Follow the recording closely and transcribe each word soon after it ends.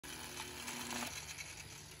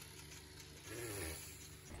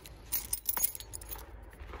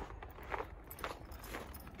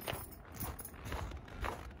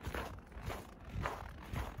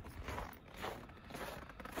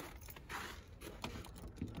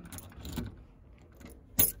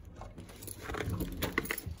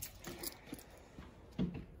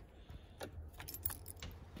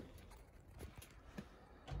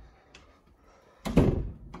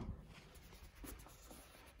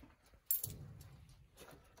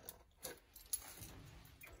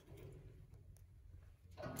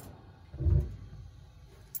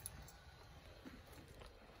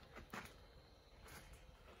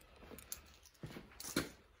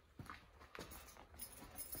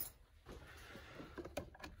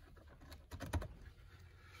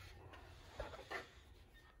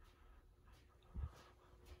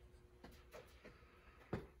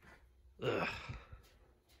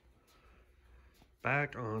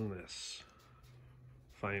back on this.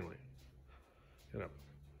 Finally. Got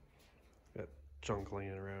junk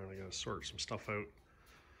laying around. I gotta sort some stuff out.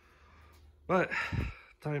 But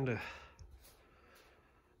time to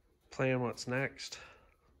plan what's next.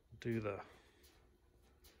 I'm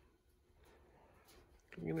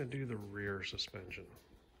gonna do the rear suspension.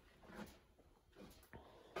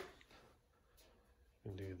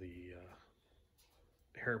 And do the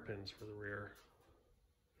hairpins for the rear.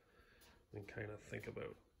 And kind of think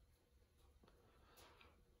about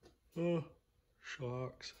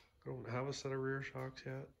shocks. I don't have a set of rear shocks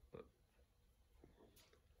yet, but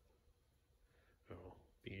it'll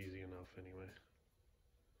be easy enough anyway.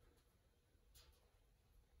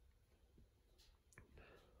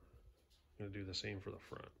 I'm gonna do the same for the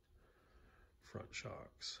front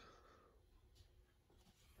shocks.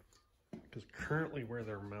 Because currently where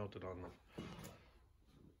they're mounted on them,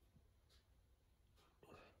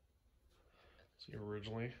 see,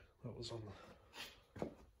 originally that was on the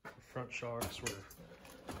front shocks were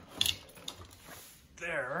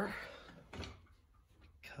there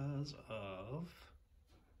because of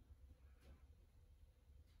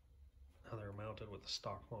how they're mounted with the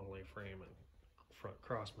stock Model A frame and front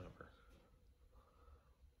cross member.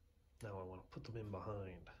 Now I want to put them in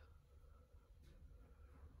behind.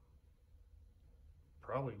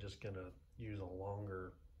 Probably just gonna use a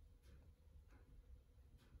longer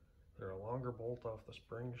bolt off the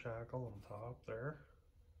spring shackle on top there,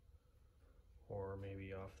 or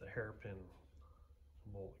maybe off the hairpin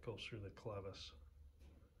bolt that goes through the clevis,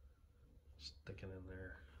 sticking in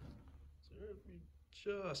there. So there'd be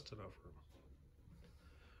just enough room.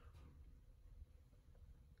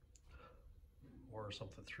 Or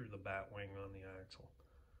something through the bat wing on the axle.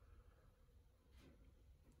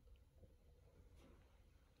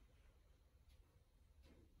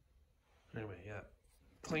 Anyway, yeah,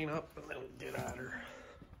 clean up and then get at her.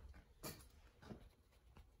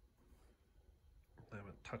 I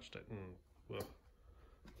haven't touched it in, well,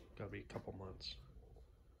 gotta be a couple months.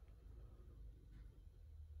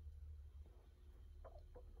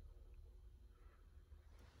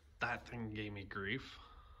 That thing gave me grief.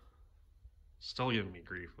 Still giving me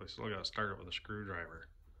grief. I still gotta start it with a screwdriver.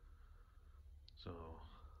 So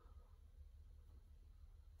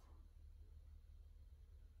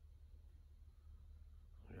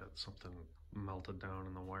I got something melted down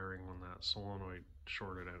in the wiring when that solenoid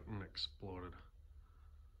shorted out and exploded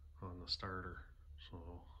on the starter. So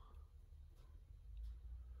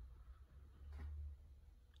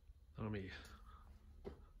that'll be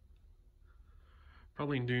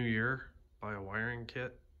probably New Year, buy a wiring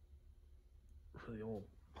kit for the old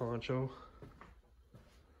poncho.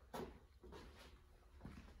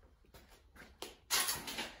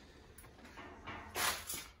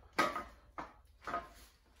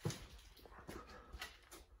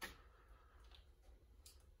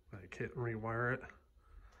 Buy a kit and rewire it.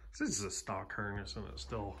 This is a stock harness and it's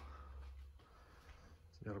got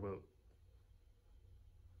about,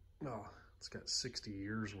 well, it's got 60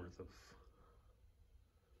 years worth of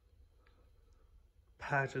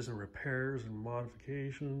patches and repairs and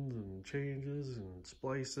modifications and changes and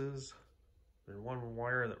splices. There's one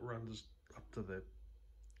wire that runs up to the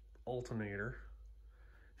alternator,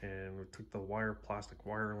 and we took the plastic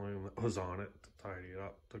wire loom that was on it to tidy it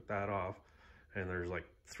up, took that off, and there's like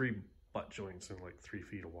 3 butt joints and like 3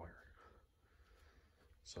 feet of wire.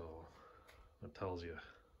 So that tells you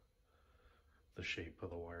the shape of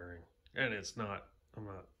the wiring. And it's not, I'm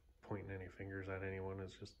not pointing any fingers at anyone,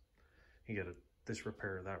 it's just, you get this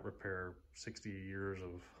repair, that repair, 60 years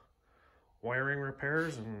of wiring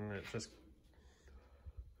repairs, and it just,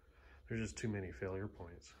 there's just too many failure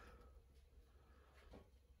points.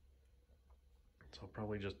 So I'll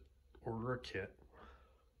probably just order a kit.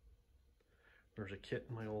 There's a kit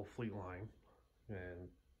in my old Fleet line, and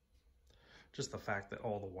just the fact that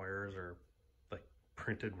all the wires are like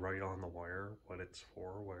printed right on the wire, what it's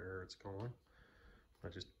for, where it's going. I'm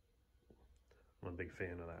a big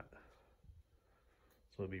fan of that.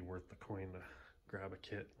 So it'd be worth the coin to grab a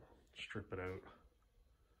kit, strip it out.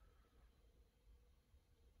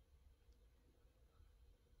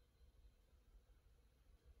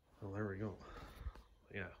 Well, there we go.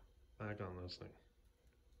 Yeah, back on this thing.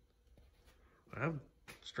 I have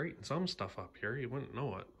straightened some stuff up here. You wouldn't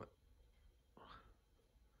know it, but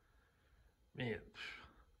man,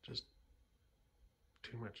 just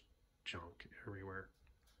too much junk everywhere.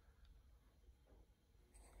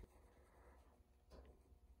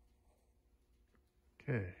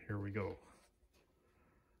 Okay, here we go.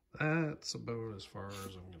 That's about as far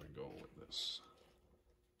as I'm gonna go with this.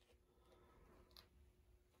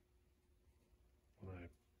 When I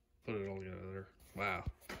put it all together, Wow.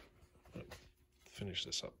 Finish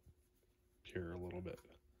this up here a little bit.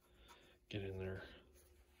 Get in there.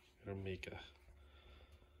 Gonna make a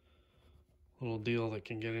little deal that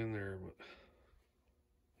can get in there, but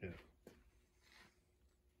yeah.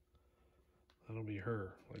 That'll be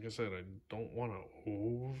her. Like I said, I don't want to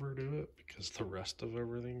overdo it because the rest of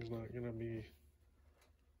everything's not gonna be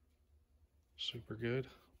super good.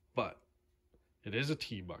 But it is a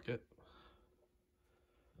tea bucket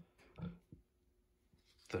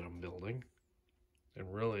that I'm building.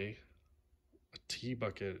 And really, a tea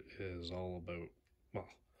bucket is all about, well,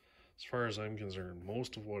 as far as I'm concerned,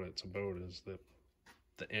 most of what it's about is that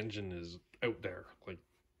the engine is out there. Like,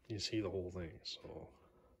 you see the whole thing. So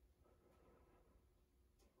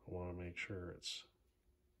I want to make sure it's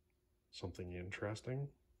something interesting.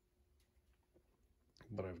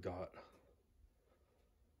 But I've got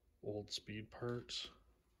old speed parts,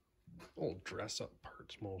 old dress-up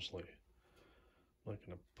parts mostly. I'm not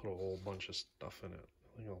going to put a whole bunch of stuff in it.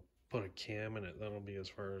 I think I'll put a cam in it. That'll be as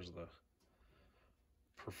far as the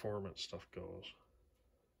performance stuff goes.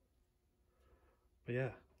 But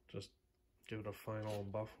yeah, just give it a final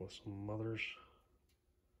buff with some mothers.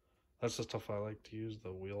 That's the stuff I like to use,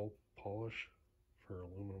 the wheel polish for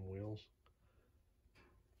aluminum wheels.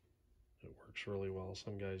 It works really well.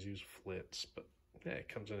 Some guys use flits, but yeah, it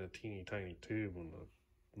comes in a teeny tiny tube, and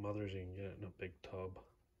the mothers you can get it in a big tub.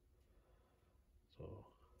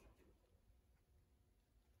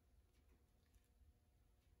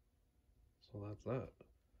 So that's that.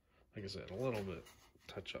 Like I said, a little bit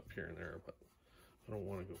touch up here and there, but I don't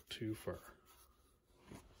want to go too far.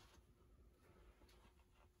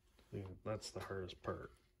 That's the hardest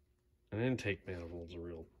part. An intake manifold's a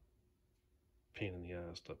real pain in the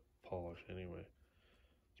ass to polish anyway.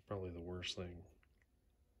 It's probably the worst thing.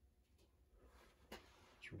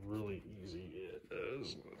 It's really easy. It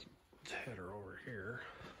is. Let's head her over here.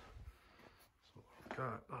 So I've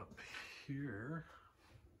got up here,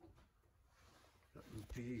 got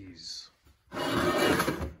these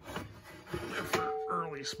for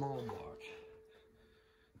early small block.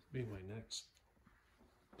 Be my next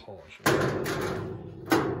polishing. Put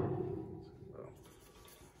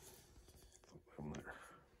them there.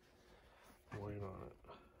 White on it.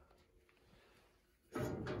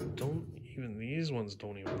 These ones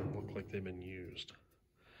don't even look like they've been used.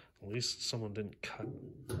 At least someone didn't cut.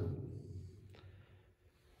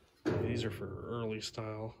 These are for early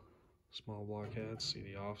style small block heads. See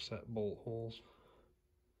the offset bolt holes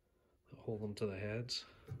that hold them to the heads.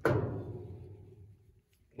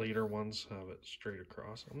 Later ones have it straight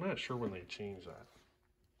across. I'm not sure when they changed that.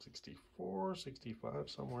 64, 65,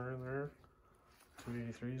 somewhere in there.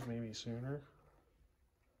 283s, maybe sooner.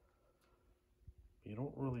 You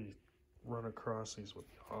don't really run across these with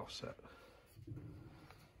the offset.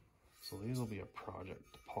 So these will be a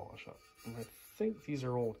project to polish up. And I think these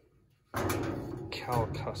are old Cal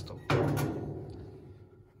Custom. Or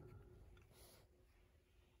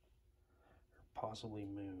possibly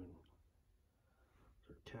Moon.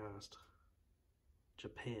 They're cast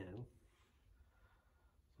Japan.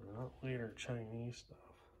 They're not later Chinese stuff.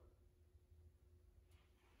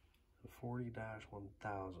 40-1000.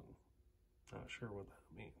 Not sure what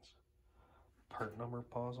that means. Part number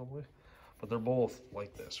possibly. But they're both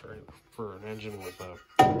like this, right? For an engine with a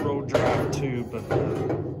road draft tube and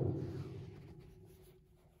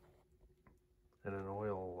an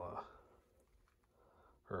oil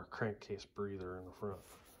or a crankcase breather in the front.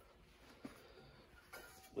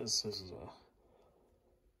 This is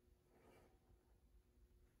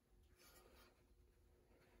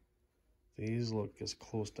these look as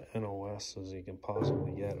close to NOS as you can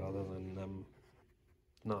possibly get, other than them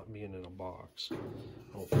not being in a box.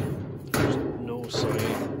 Oh, there's no sign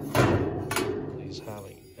of these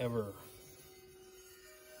having ever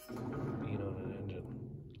been on an engine.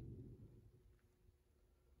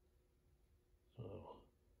 So,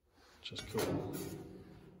 just cool.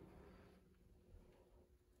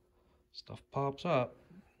 Stuff pops up.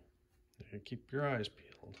 You keep your eyes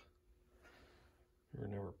peeled. You're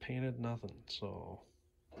never painted nothing, so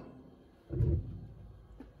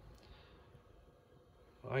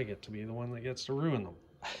I get to be the one that gets to ruin them.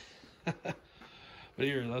 But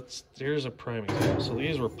here's a prime example. So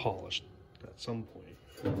these were polished at some point.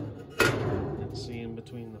 And see in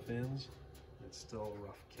between the fins, it's still a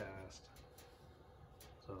rough cast.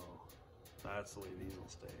 So that's the way these will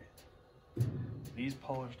stay. These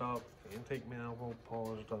polished up, the intake manifold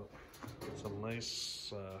polished up, some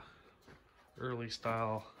nice early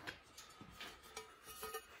style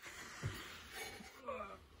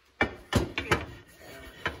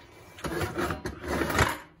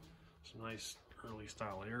nice early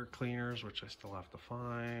style air cleaners, which I still have to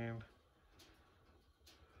find.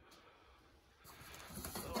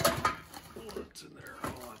 What's in there?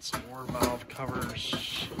 Oh, that's some more valve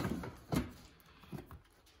covers.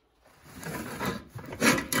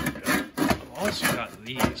 I've also got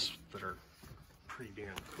these that are pretty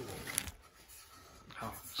damn cool.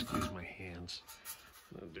 Oh, excuse my hands.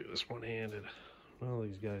 I'm gonna do this one-handed. Well,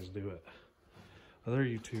 these guys do it. Other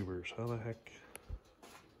YouTubers, how the heck?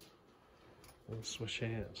 Let's switch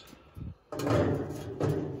hands.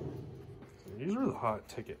 These are the hot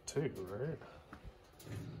ticket too, right?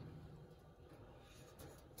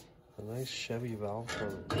 A nice Chevy valve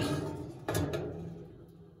cover.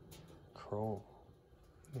 Chrome.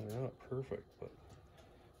 They're not perfect, but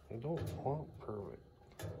I don't want perfect.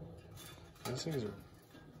 These things are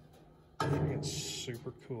freaking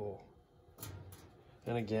super cool.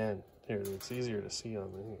 And again, here, it's easier to see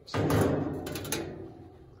on these.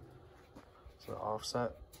 So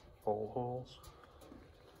offset bolt holes.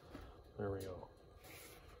 There we go.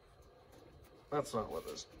 That's not what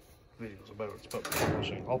this video is about. It's about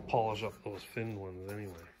polishing. I'll polish up those finned ones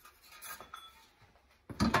anyway.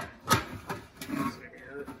 Same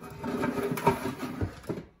here.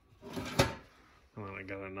 And then I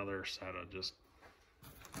got another set of just,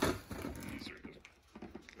 I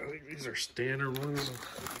think these are standard ones,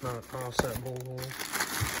 not offset bolt holes.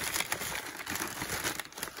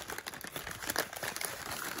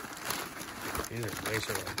 These are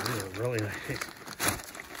nicer ones. These are really nice.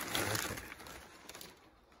 Okay.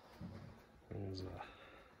 There's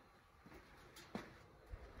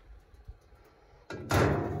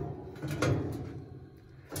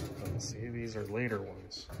let's see, these are later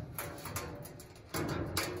ones.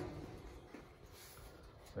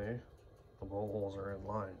 See? The bolt holes are in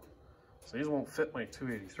line. So these won't fit my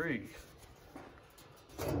 283.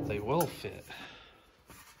 They will fit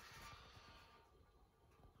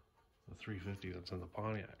the 350 that's in the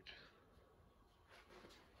Pontiac.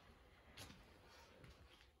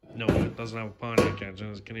 No, it doesn't have a Pontiac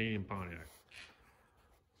engine, it's a Canadian Pontiac.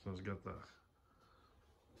 So it's got the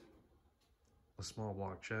small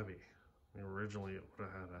block Chevy. Originally it would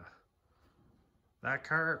have had that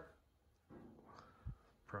car,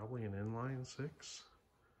 probably an inline 6.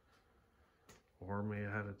 Or may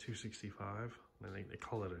have had a 265. I think they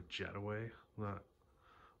call it a Jetaway, not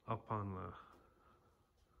up on the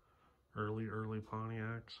early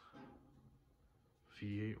Pontiacs,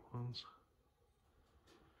 V8 ones.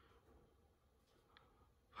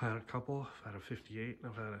 I've had a couple. I've had a 58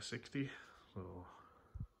 and I've had a 60. So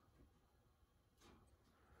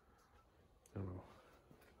I don't know.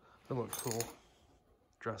 They look cool.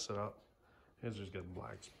 Dress it up. It's just got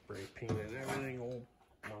black spray painted everything, old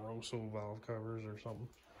Moroso valve covers or something.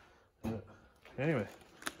 Yeah. Anyway,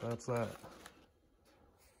 that's that.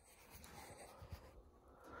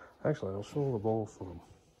 Actually, I'll show the both of them.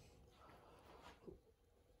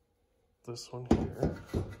 This one here,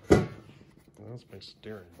 that's my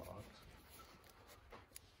steering box.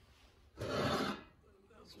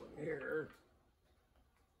 This one here.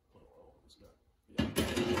 Oh, it's not.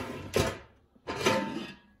 Yeah.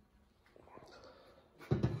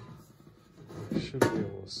 Should be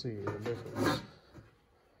able to see the difference.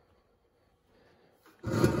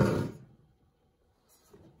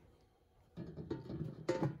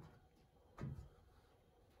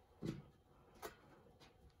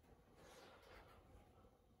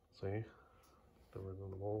 See? Different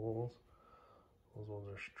than the holes. Those ones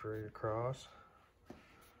are straight across.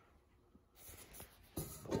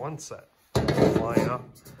 The one set line up.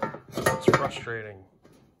 It's frustrating.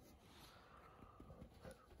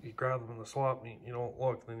 You grab them in the swap meet, you don't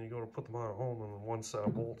look, then you go to put them on at home and one set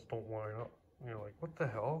of bolts don't line up. And you're like, what the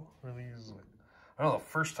hell are these? I know the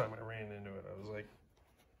first time I ran into it, I was like,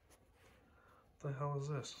 what the hell is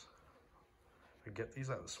this? I get these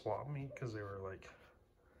at the swap meet because they were like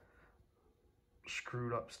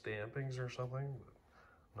screwed up stampings or something, but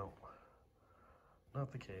no,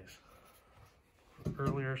 not the case.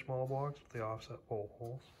 Earlier small blocks with the offset bolt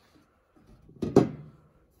holes.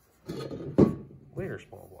 Later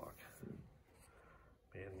small block.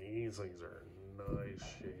 Man, these things are in nice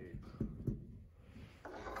shape.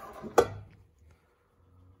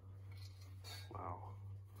 Wow,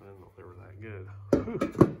 I didn't know they were that good.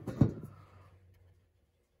 Whew.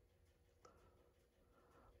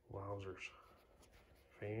 Wowzers.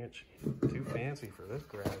 Fancy. Too fancy for this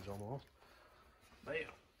garage almost.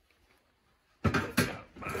 Bam.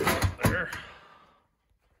 There.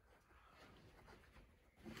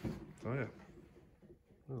 Oh yeah.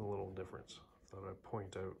 There's a little difference. Thought I'd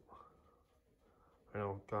point out. I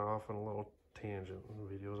know, got off on a little tangent in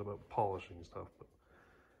videos about polishing stuff, but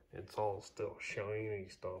It's all still shiny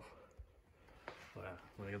stuff. Yeah,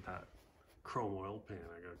 look at that chrome oil pan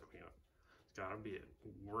I gotta clean up. It's gotta be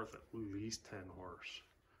worth at least 10 horse.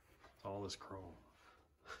 It's all this chrome.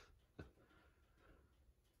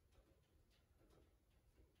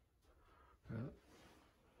 Yeah.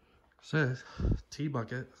 So,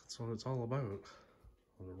 T-bucket, that's what it's all about.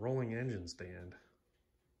 The rolling engine stand.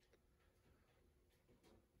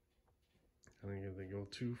 I think if they go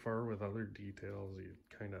too far with other details, you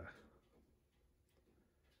can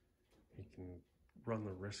run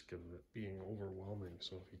the risk of it being overwhelming.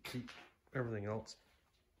 So if you keep everything else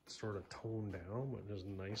sort of toned down, but just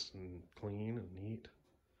nice and clean and neat,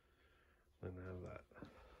 then have that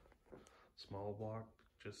small block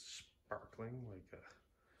just sparkling like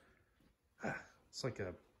it's like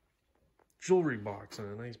a jewelry box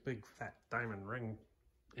and a nice big fat diamond ring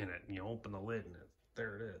in it, and you open the lid and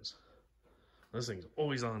there it is. This thing's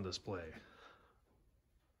always on display.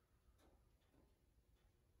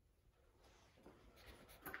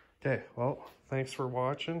 Okay, well, thanks for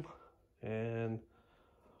watching, and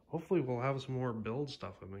hopefully we'll have some more build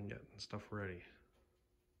stuff. I've been getting stuff ready.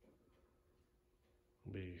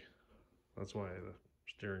 That's why the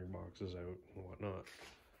steering box is out and whatnot.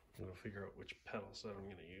 I'm gonna figure out which pedal set I'm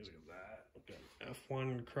gonna use with that. I've got an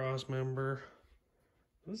F1 cross member.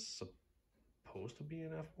 This is supposed to be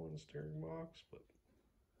an F1 steering box, but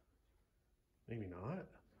maybe not.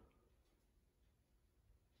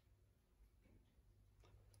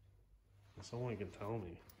 Someone can tell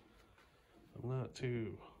me. I'm not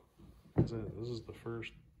too. This is the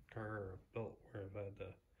first car I've built where I've had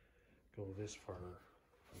to go this far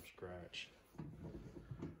from scratch.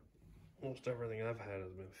 Most everything I've had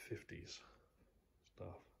has been 50s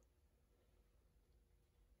stuff.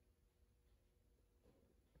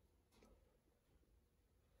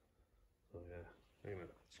 So yeah, I'm gonna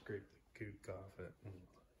scrape the gook off it and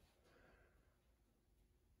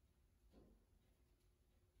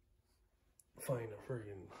find a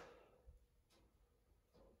friggin'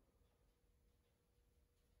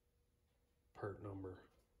 part number.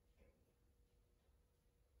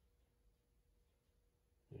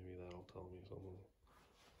 Maybe that'll tell me something.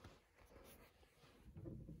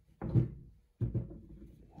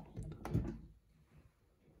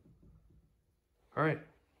 All right,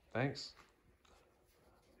 thanks.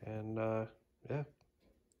 And yeah,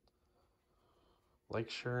 like,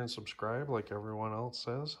 share, and subscribe like everyone else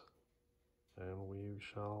says. And we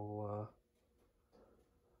shall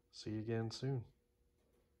see you again soon.